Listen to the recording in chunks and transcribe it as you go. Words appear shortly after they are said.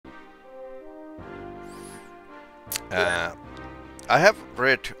I have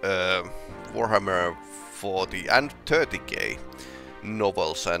read Warhammer 40 and 30k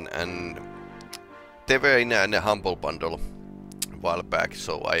novels, and they were in a humble bundle a while back,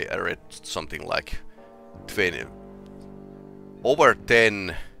 so I read something like 20, over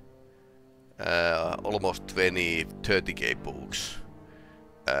 10, almost 20 30k books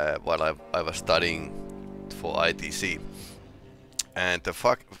while I was studying for ITC. And the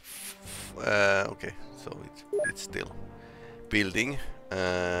okay, so it's still building.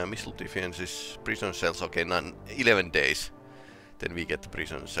 Missile defenses, prison cells, okay, 11 days. Then we get the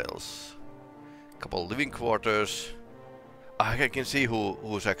prison cells. Couple living quarters. I can see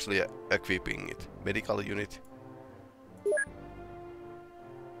who's actually equipping it. Medical unit.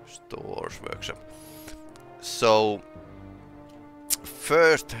 Stores, workshop. So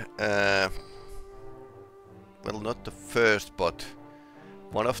first, well, not the first, but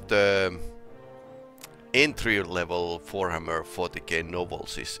one of the entry-level Warhammer 40k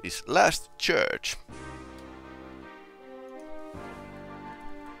novels is Last Church.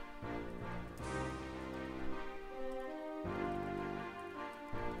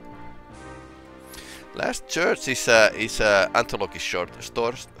 Last Church is a anthology short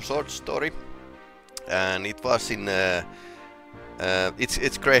story, and it was in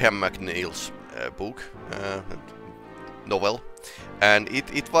it's Graham McNeil's book, novel, and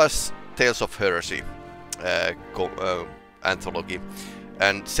it was Tales of Heresy anthology,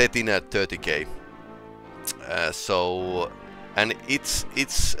 and set in a 30k. So, and it's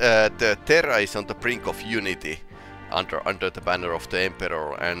the Terra is on the brink of unity under the banner of the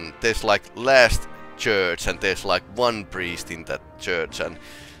Emperor, and there's like Last Church, and there's like one priest in that church, and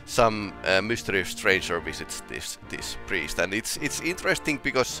some mysterious stranger visits this priest, and it's interesting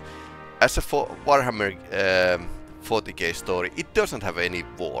because as a Warhammer 40k story, it doesn't have any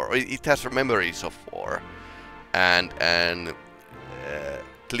war. It has memories of war and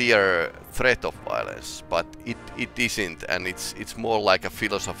clear threat of violence, but it isn't, and it's more like a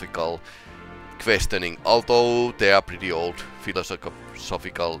philosophical questioning, although they are pretty old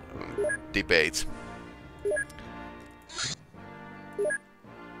philosophical debates.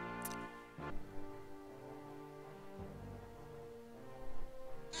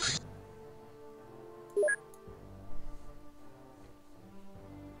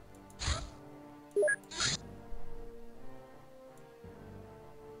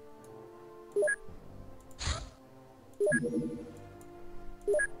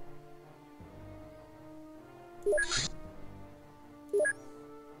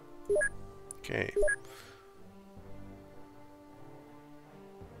 Okay.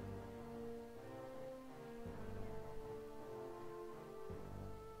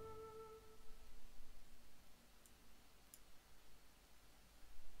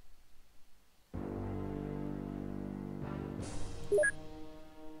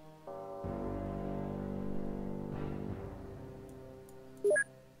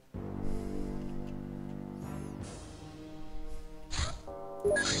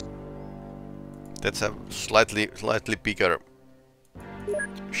 That's a slightly bigger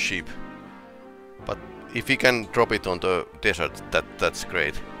ship, but if we can drop it on the desert, that's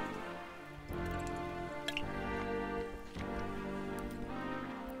great.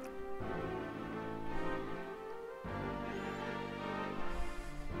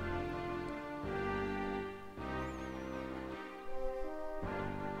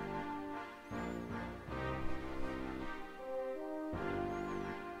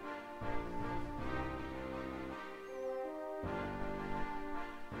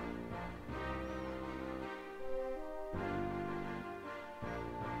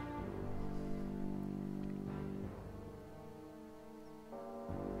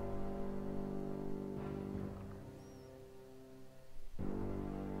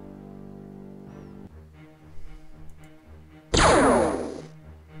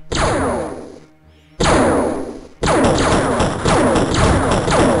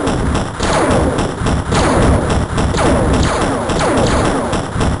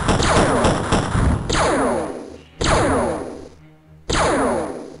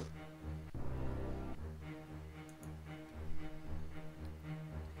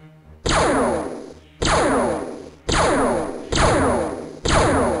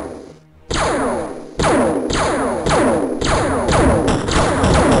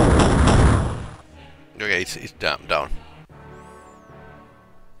 It's down.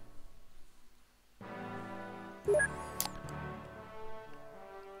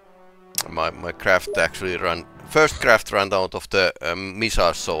 My craft actually first craft ran out of the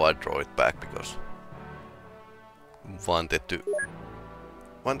missiles, so I draw it back because wanted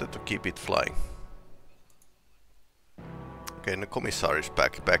to keep it flying. Okay, the commissar is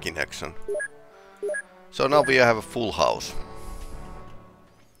back in action. So now we have a full house.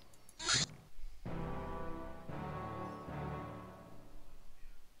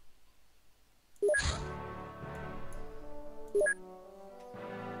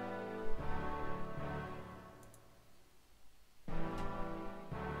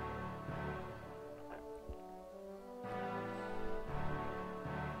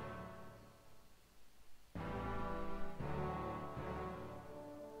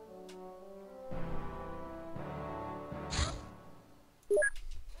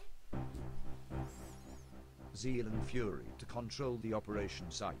 Zeal and Fury to control the operation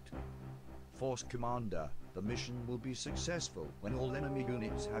site. Force Commander, the mission will be successful when all enemy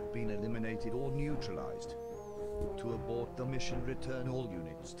units have been eliminated or neutralized. To abort the mission, return all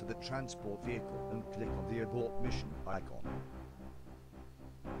units to the transport vehicle and click on the abort mission icon.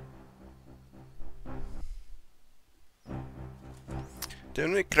 The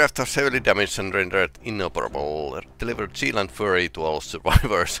enemy craft has heavily damaged and rendered inoperable. Deliver Zeal and Fury to all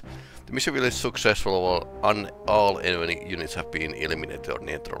survivors. The mission will be successful while all enemy units have been eliminated or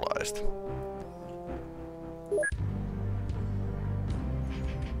neutralized.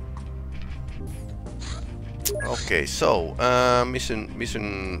 Okay, so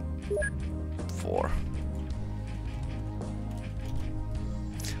mission 4.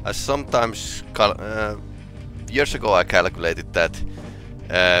 I sometimes years ago I calculated that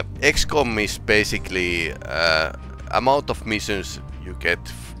XCOM is basically amount of missions you get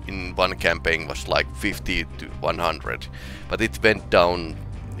in one campaign was like 50 to 100, but it went down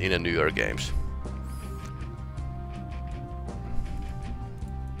in the newer games.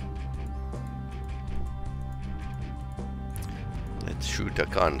 Let's shoot the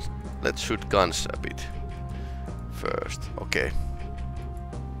guns. Let's shoot guns a bit first. Okay.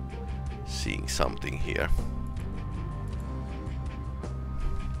 Seeing something here.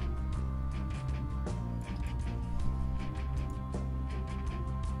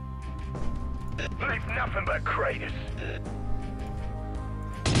 Leave nothing but craters.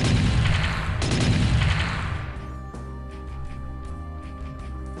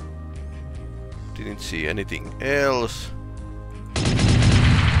 Didn't see anything else.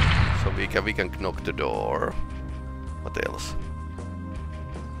 So we can knock the door. What else?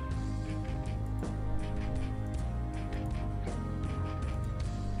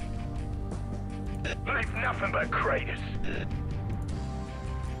 Leave nothing but craters.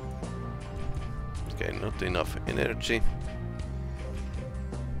 Okay, not enough energy.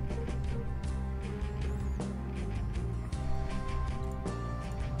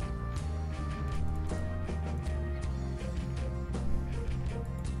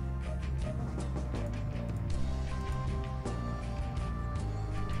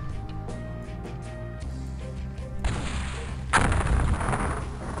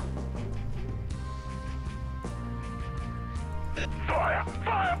 Fire!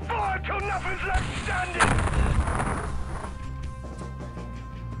 Fire! Fire till nothing's left standing!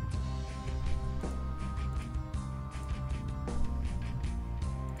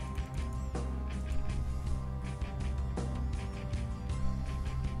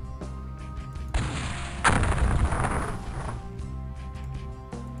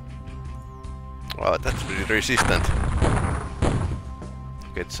 Wow, that's really resistant.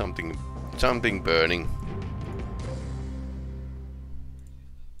 Get something burning.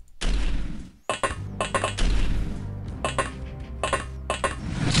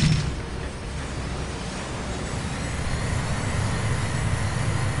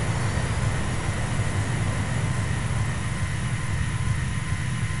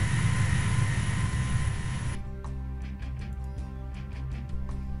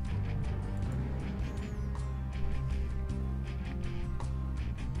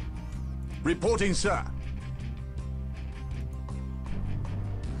 Reporting, sir.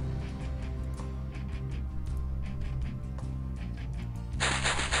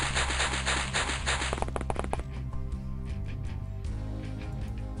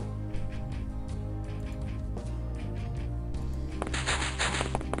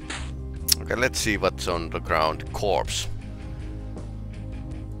 Okay, let's see what's on the ground. Corpse.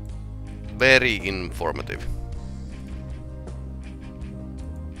 Very informative.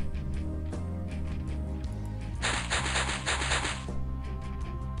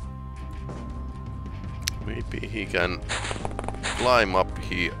 Maybe he can climb up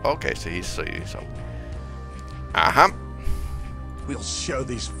here. Okay, so he's so. We'll show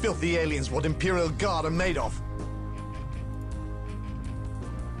these filthy aliens what Imperial Guard are made of.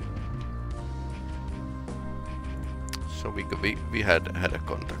 So we had a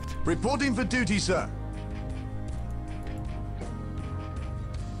contact. Reporting for duty, sir.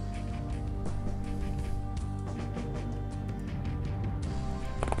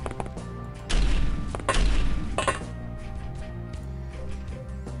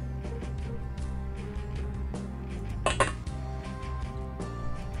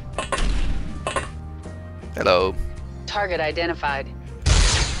 Hello. Target identified.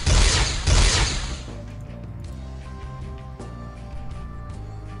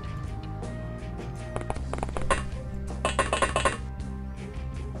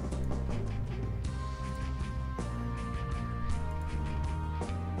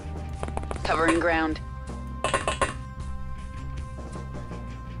 Covering ground.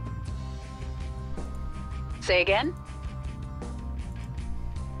 Say again?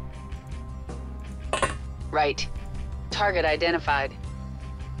 Right. Target identified.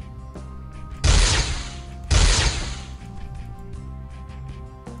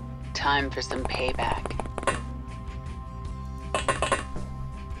 Time for some payback.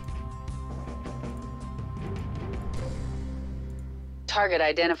 Target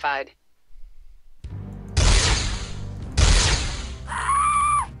identified.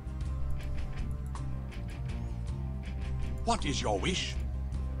 What is your wish?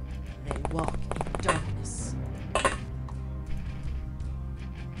 They walk in darkness.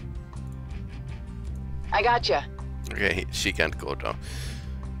 I gotcha. Okay, she can't go down.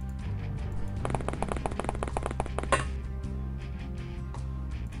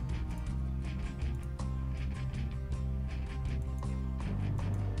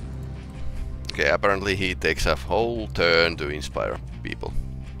 Okay, apparently he takes a whole turn to inspire people.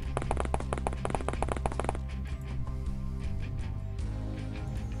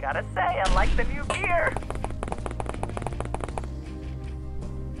 Gotta say, I like the new gear.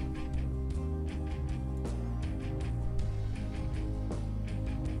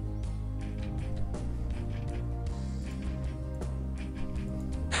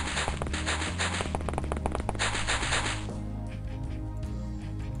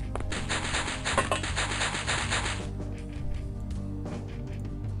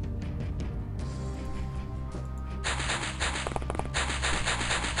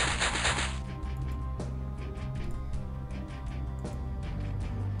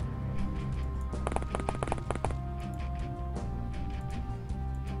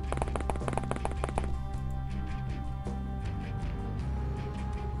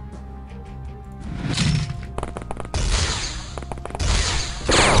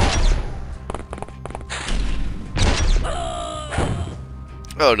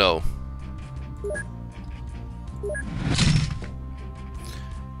 Oh no.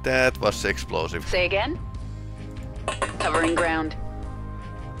 That was explosive. Say again? Covering ground.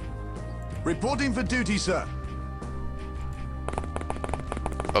 Reporting for duty, sir.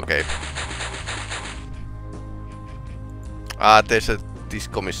 Okay. There's this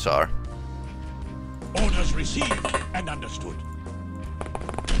commissar. Orders received and understood.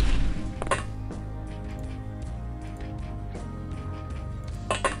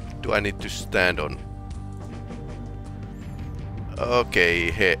 Do I need to stand on? Okay,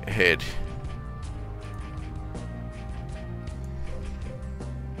 head.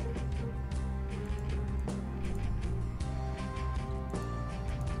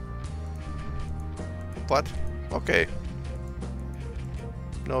 What? Okay.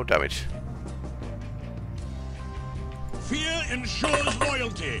 No damage. Fear ensures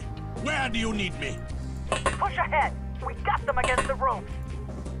loyalty. Where do you need me? Push ahead. We got them against the ropes.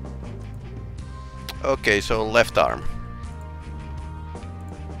 Okay, so left arm.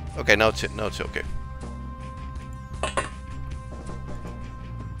 Okay, now it's okay.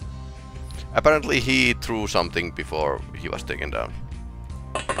 Apparently he threw something before he was taken down.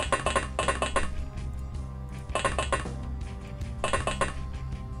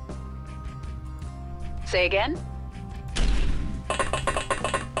 Say again?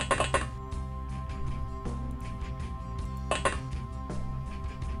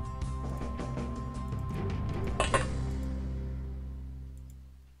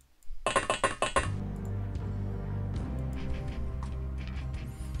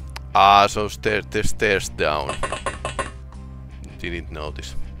 So there's stairs down. Didn't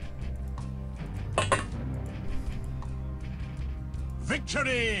notice.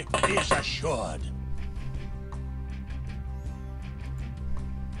 Victory is assured.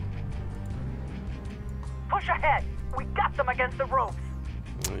 Push ahead. We got them against the ropes.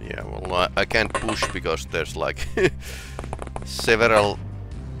 Yeah, well, I can't push because there's like several...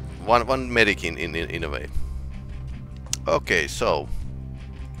 One medic in a way. Okay, so...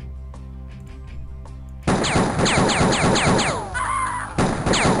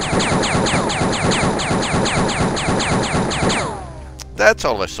 That's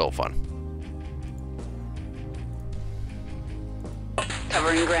always so fun.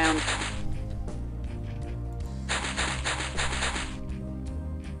 Covering ground.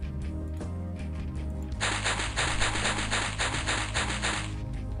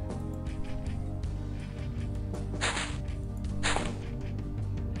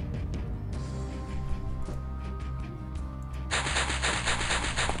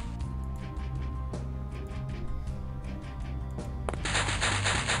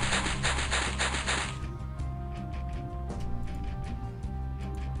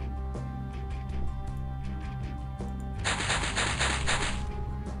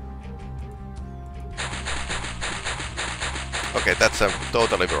 Okay, that's a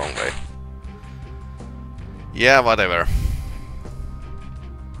totally wrong way. Yeah, whatever.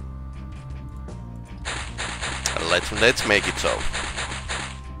 Let's make it so.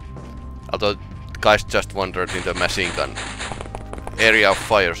 Although guys just wandered in the machine gun area of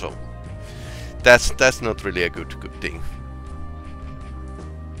fire, so that's not really a good thing.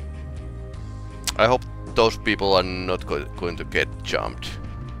 I hope those people are not going to get jumped.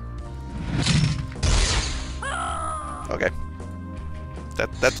 Okay,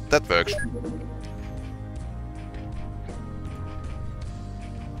 that works.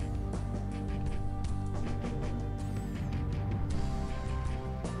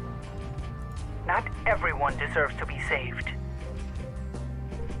 Not everyone deserves to be saved.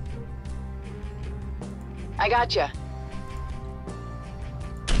 I gotcha.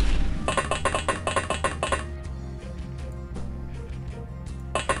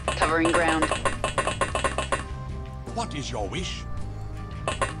 Covering ground. What is your wish?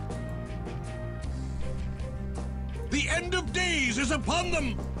 The end of days is upon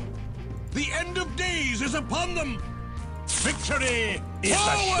them! The end of days is upon them! Victory!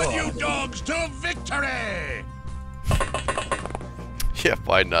 Forward, you dogs, to victory! Yeah,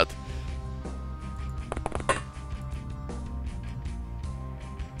 why not?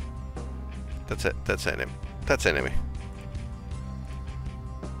 That's enemy. That's enemy.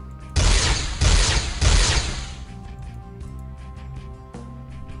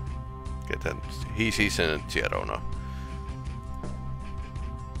 Okay, then he's in a zero now.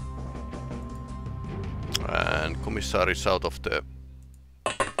 And Commissar is out of the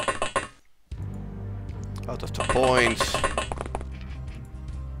points.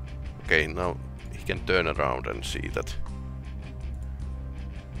 Okay, now he can turn around and see that.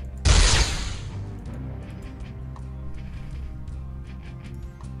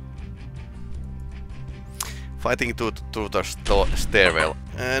 Fighting through the stairwell,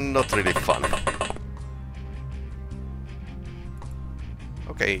 and not really fun.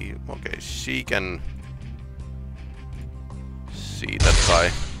 Okay, she can see that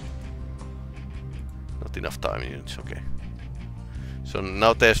guy. Not enough time units, okay. So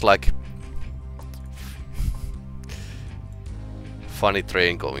now there's like funny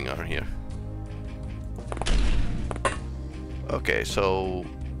train going on here. Okay, so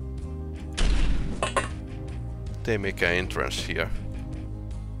they make an entrance here.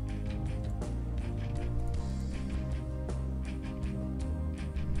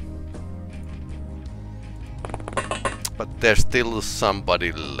 But there's still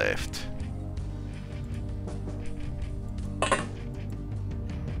somebody left.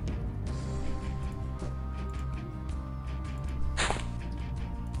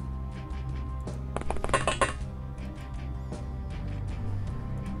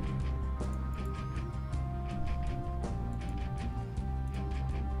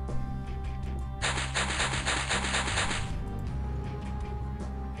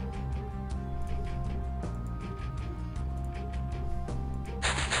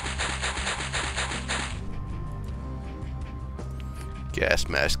 Gas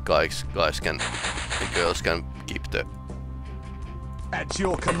mask guys can and girls can keep At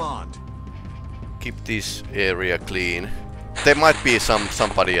your command. Keep this area clean. There might be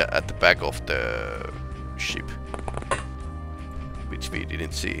somebody at the back of the ship, which we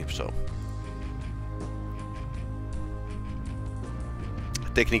didn't see. So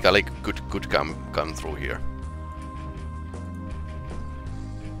technically could come through here.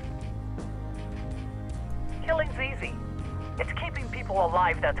 Killing's easy. It's keeping people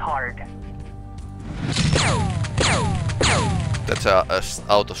alive that's hard. That's a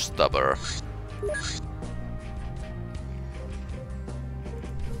auto stubber.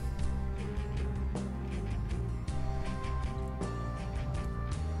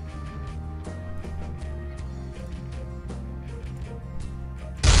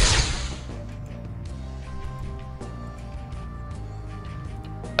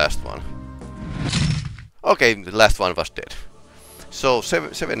 Last one. Okay, the last one was dead. So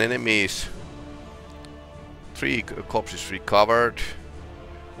seven enemies, 3 corpses recovered,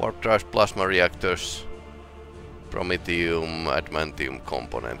 warp drives, plasma reactors, promethium, adamantium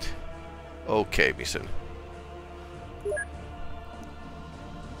component. Okay, mission.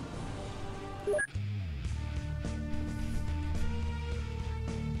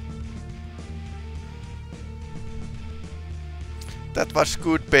 That was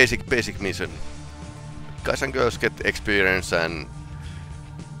good basic mission. Guys and girls get experience, and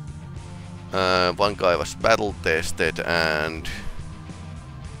one guy was battle tested, and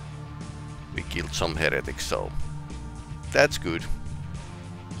we killed some heretics, so that's good.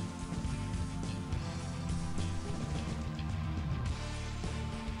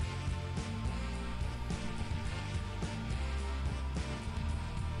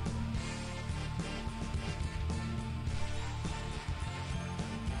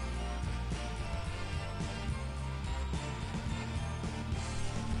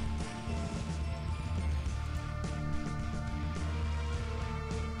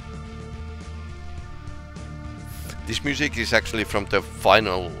 This music is actually from the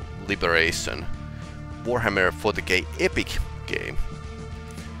Final Liberation Warhammer 40k epic game.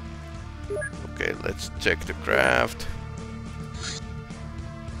 Okay, let's check the craft.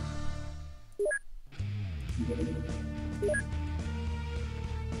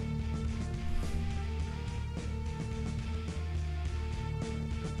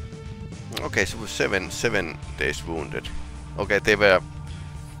 Okay, so 7 days wounded. Okay, they were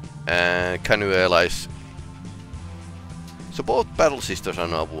canoe allies. So both battle sisters are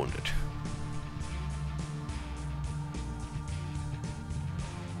now wounded.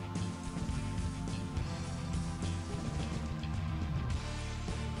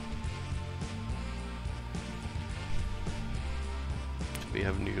 We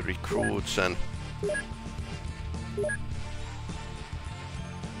have new recruits and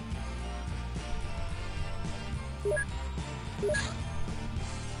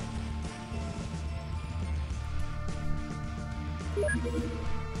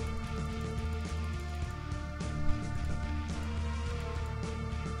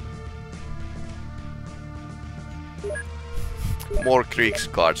more Greeks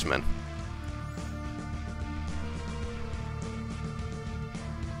guardsmen.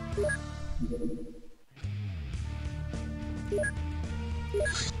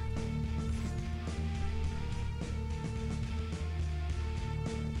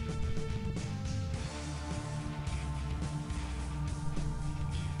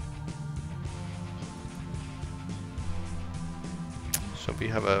 So we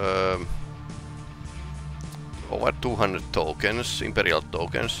have over 200 tokens, Imperial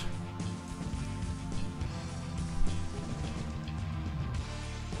tokens.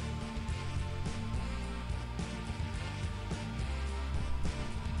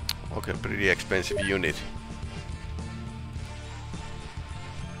 Okay, pretty expensive unit.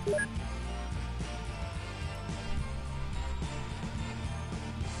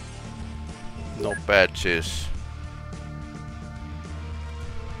 No badges.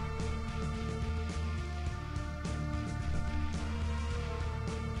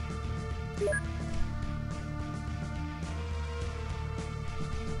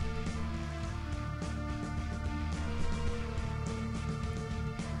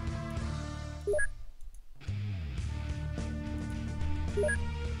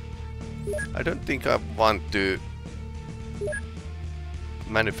 I don't think I want to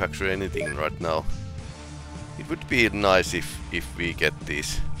manufacture anything right now. It would be nice if we get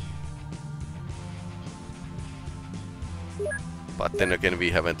this. But then again, we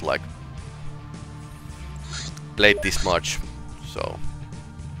haven't like played this much, so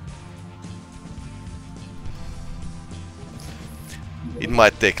it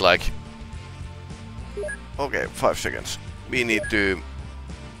might take like, okay, 5 seconds. We need to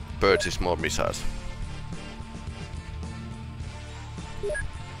purchase more missiles.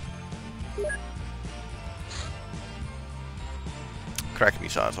 Crack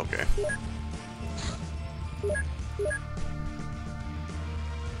missiles, okay.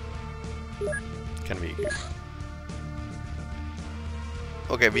 Can we?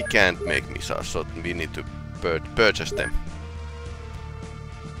 Okay, we can't make missiles, so we need to purchase them.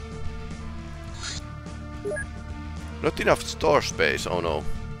 Not enough store space, oh no.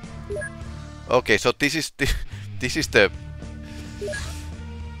 Okay, so this is the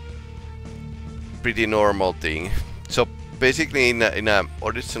pretty normal thing. So basically, in a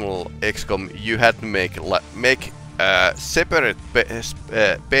original XCOM, you had to make a separate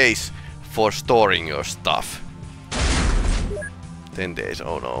base for storing your stuff. 10 days,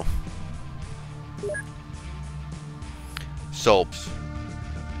 oh no. Soaps.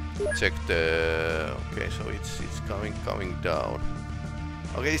 Check the. Okay, so it's coming down.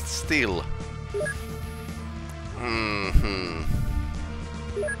 Okay, it's still.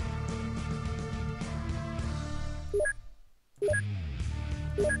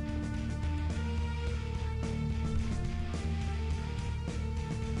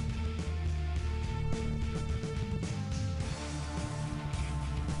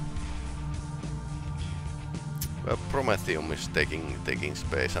 Well, Prometheum is taking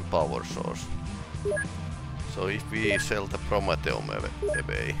space and power source. So if we sell the Prometheum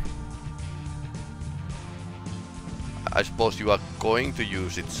away, I suppose you are going to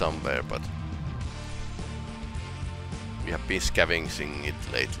use it somewhere, but we have been scavenging it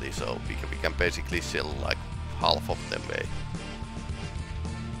lately, so we can basically sell like half of them away.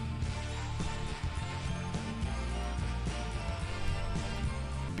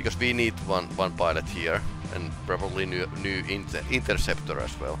 Because we need one pilot here, and probably new interceptor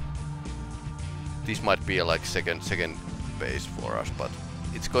as well. This might be a like second base for us, but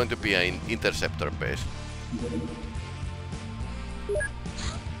it's going to be an interceptor base.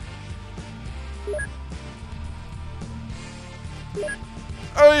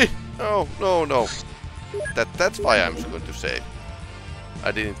 Oi! Oh, no, no. That's why I'm going to save.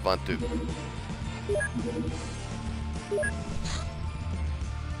 I didn't want to.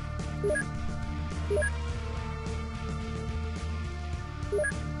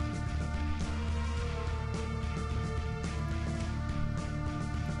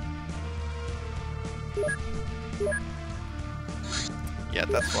 Yeah,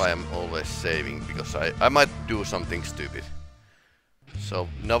 that's why I'm always saving, because I might do something stupid. So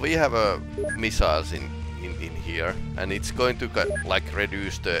now we have missiles in here, and it's going to like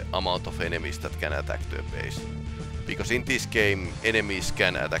reduce the amount of enemies that can attack the base. Because in this game, enemies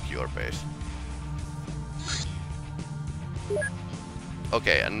can attack your base.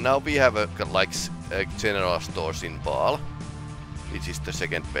 Okay, and now we have like general stores in Baal, which is the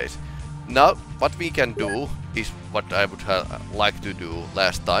second base. Now, what we can do is what I would like to do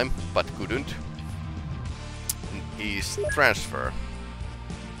last time, but couldn't, is transfer.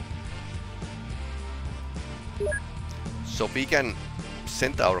 So we can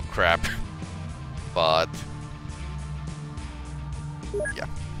send our crap, but yeah,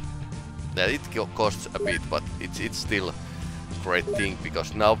 it costs a bit, but it's still a great thing,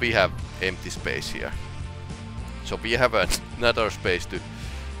 because now we have empty space here. So we have another space to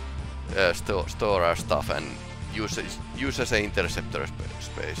store our stuff and use as an interceptor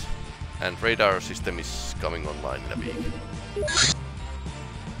space. And radar system is coming online in a week.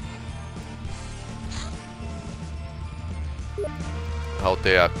 How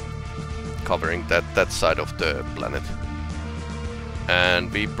they are covering that side of the planet.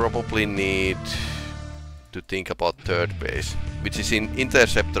 And we probably need to think about third base, which is in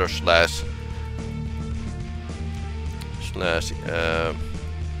interceptor slash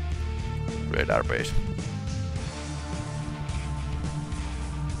radar base.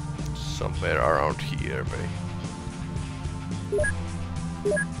 Somewhere around here, maybe.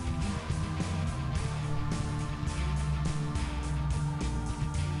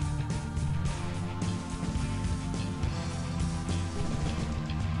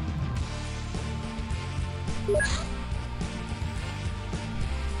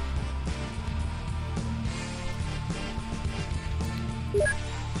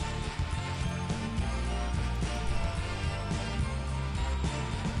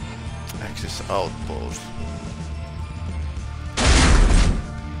 Access outpost.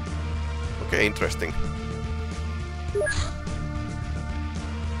 Okay, interesting.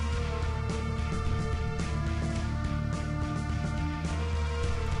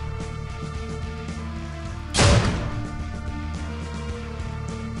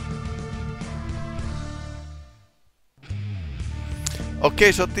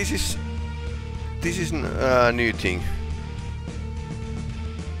 Okay, so this is a new thing.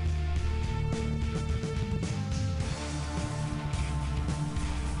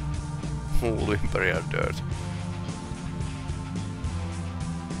 Full Imperial dirt.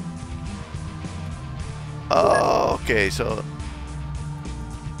 Oh, okay, so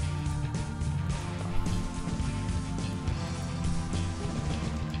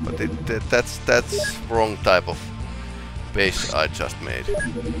but that's wrong type of base I just made.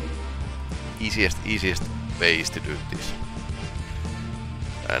 Easiest way is to do this,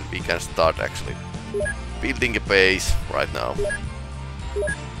 and we can start actually building a base right now.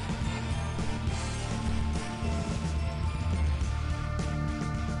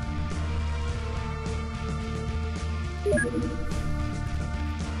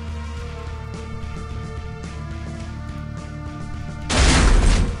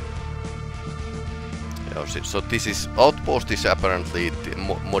 So this is outpost is apparently the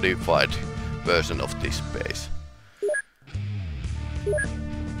modified version of this base.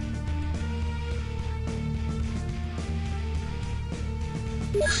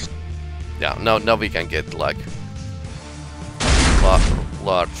 Yeah, now we can get like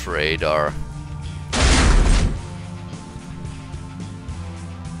large radar.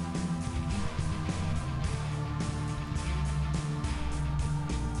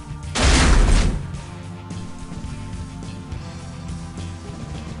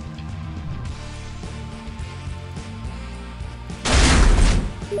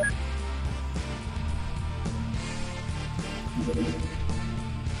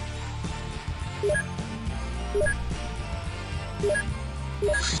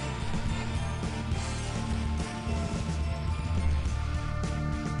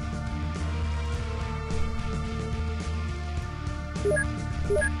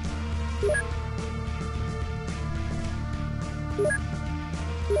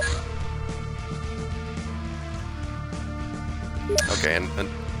 Okay, and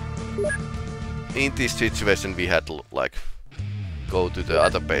in this situation we had to like go to the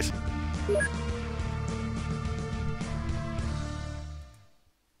other base.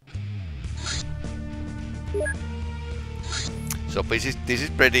 So this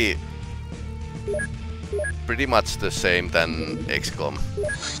is pretty much the same than XCOM,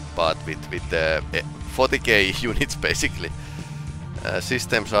 but with the 40k units basically.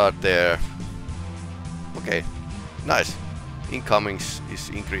 Systems are there. Okay, nice. Incomings is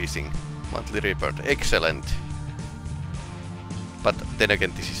increasing. Monthly report, excellent. But then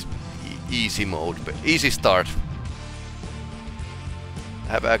again, this is easy mode, easy start.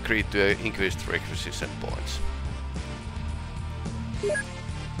 Have agreed to increased requisition points.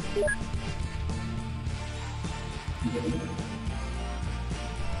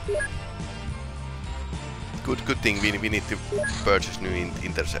 Good thing we need to purchase new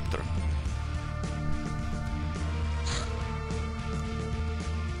interceptor.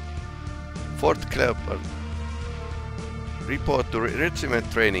 Fort Club report to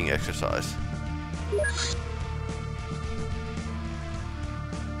regiment training exercise.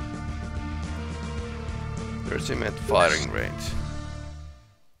 Regiment firing range.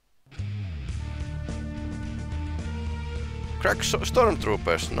 Crack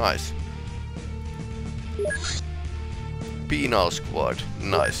stormtroopers, nice. Penal squad,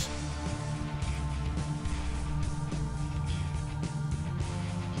 nice.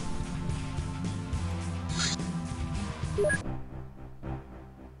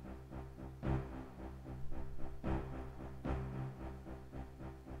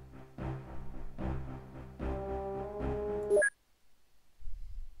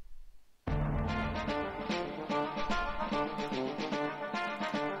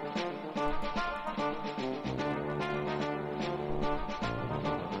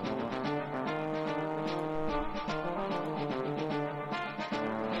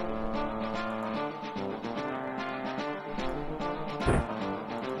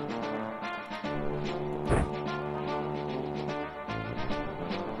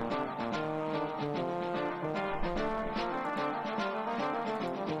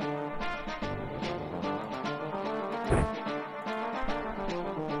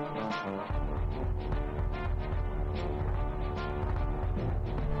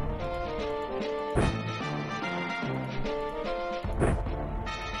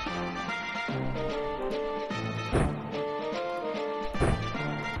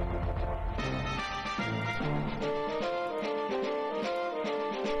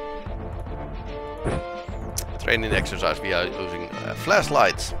 Training exercise, we are using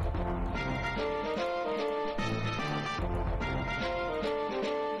flashlights.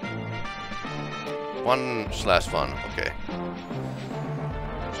 (1/1), okay.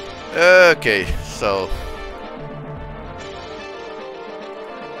 Okay, so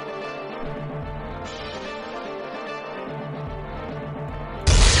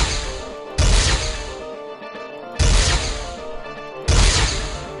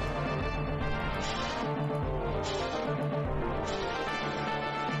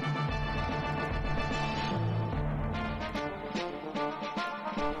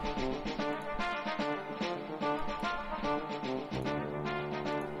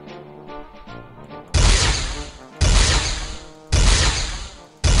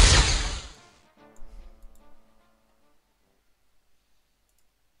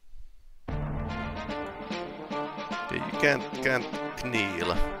you can't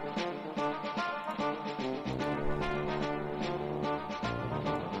kneel.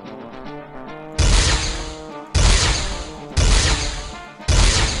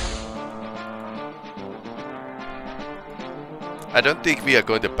 I don't think we are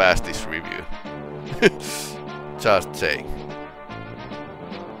going to pass this review. Just saying.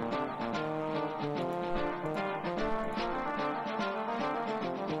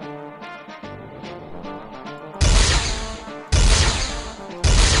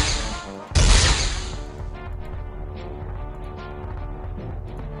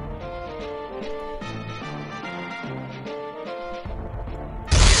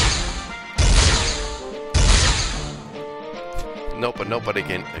 Nobody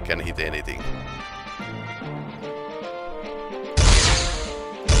can hit anything.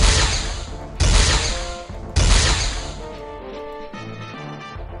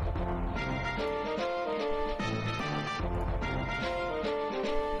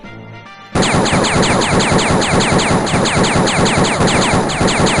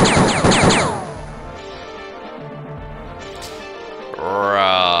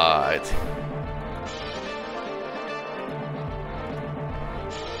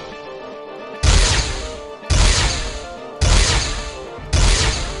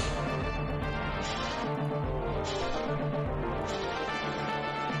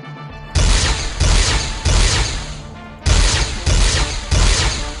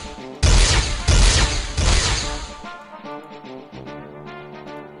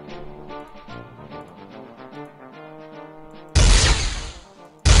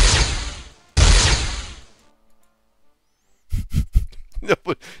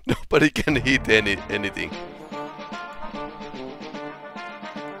 Nobody can hit anything.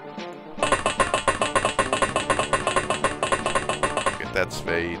 Okay, that's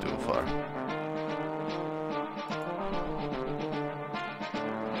way too far.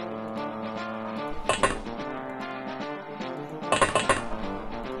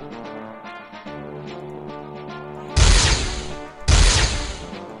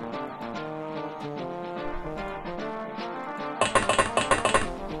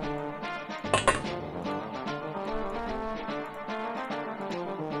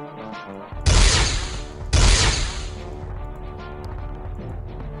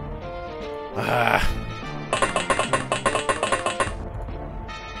 Ah.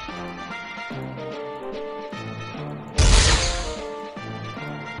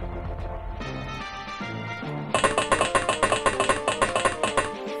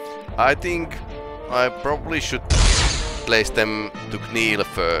 I think I probably should place them to kneel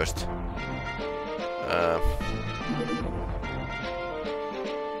first.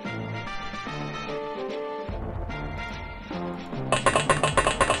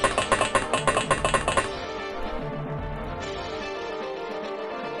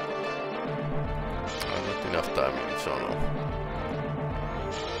 Not enough time in so no.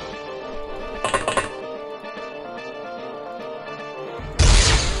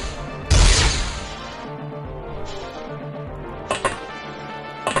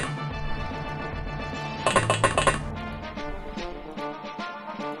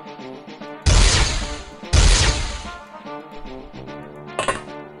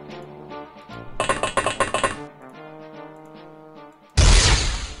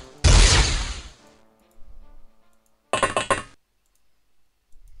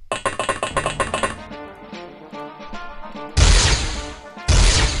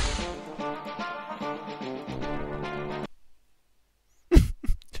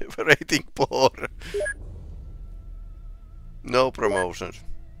 Rating poor. No promotions.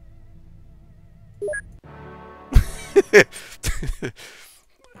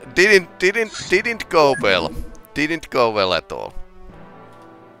 Didn't go well. Didn't go well at all.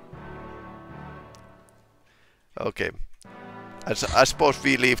 Okay. I suppose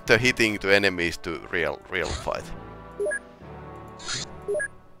we leave the hitting to enemies to real fight.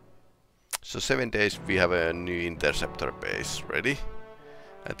 So 7 days we have a new interceptor base ready.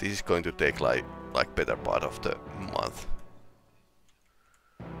 And this is going to take like better part of the month.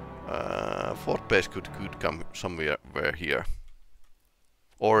 Fourth base could come somewhere here.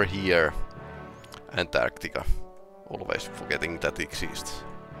 Or here. Antarctica. Always forgetting that exists.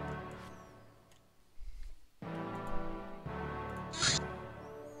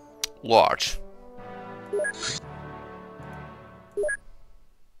 Large.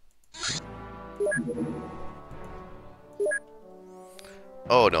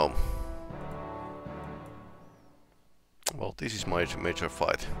 Oh no. Well, this is my major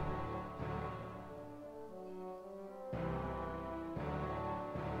fight.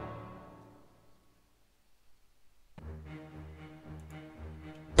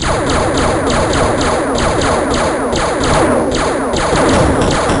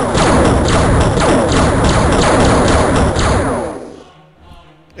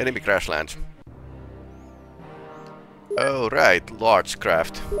 Enemy crash lands. Oh right, large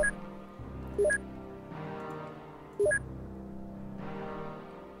craft.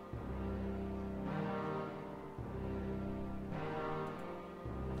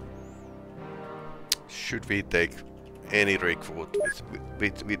 Should we take any recruit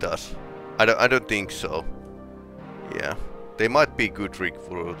with us? I don't think so. Yeah, they might be good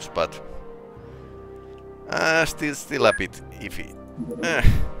recruits, but still a bit iffy.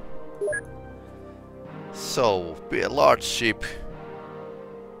 So, be a large ship.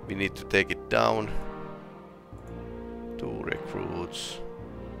 We need to take it down. 2 recruits.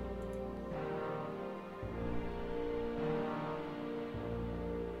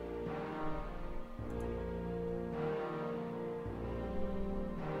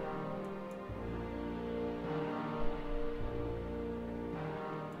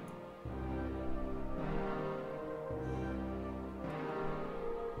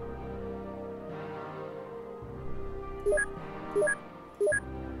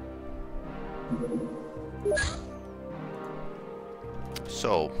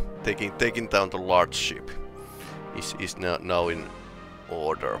 So, taking down the large ship is now in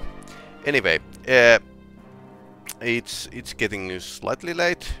order. Anyway, it's getting slightly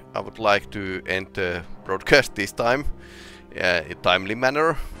late. I would like to end the broadcast this time in a timely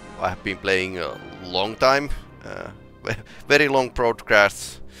manner. I have been playing a long time, very long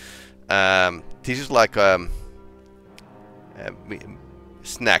broadcasts. This is like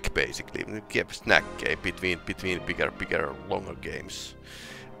snack basically. We keep snack game between bigger longer games.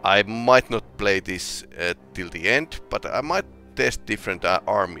 I might not play this till the end, but I might test different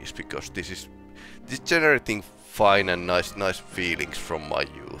armies because this is generating fine and nice feelings from my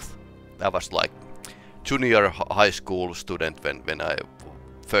youth. I was like junior high school student when I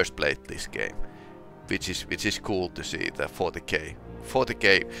first played this game, which is cool to see the 40k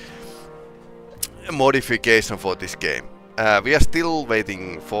modification for this game. We are still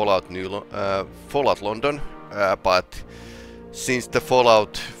waiting Fallout London, but since the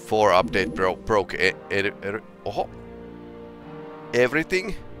Fallout 4 update broke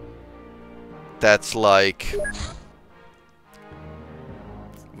everything, that's like,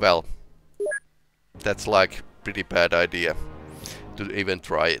 well, that's like pretty bad idea to even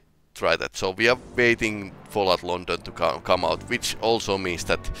try that. So we are waiting Fallout London to come out, which also means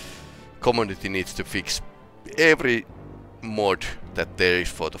that community needs to fix every mod that there is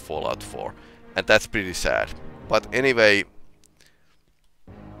for the Fallout 4, and that's pretty sad. But anyway,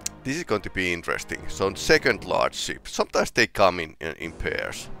 this is going to be interesting. So second large ship, sometimes they come in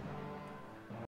pairs.